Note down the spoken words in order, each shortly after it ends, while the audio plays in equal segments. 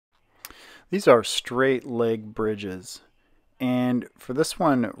These are straight leg bridges. And for this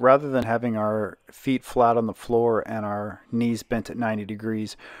one, rather than having our feet flat on the floor and our knees bent at 90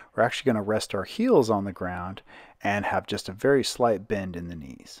 degrees, we're actually going to rest our heels on the ground and have just a very slight bend in the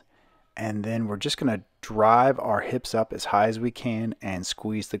knees. And then we're just going to drive our hips up as high as we can and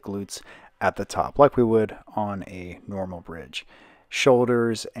squeeze the glutes at the top like we would on a normal bridge.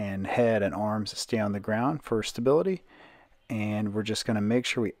 Shoulders and head and arms stay on the ground for stability. And we're just going to make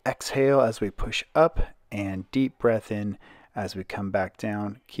sure we exhale as we push up and deep breath in as we come back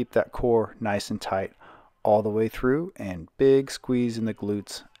down. Keep that core nice and tight all the way through and big squeeze in the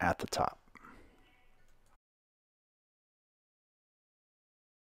glutes at the top.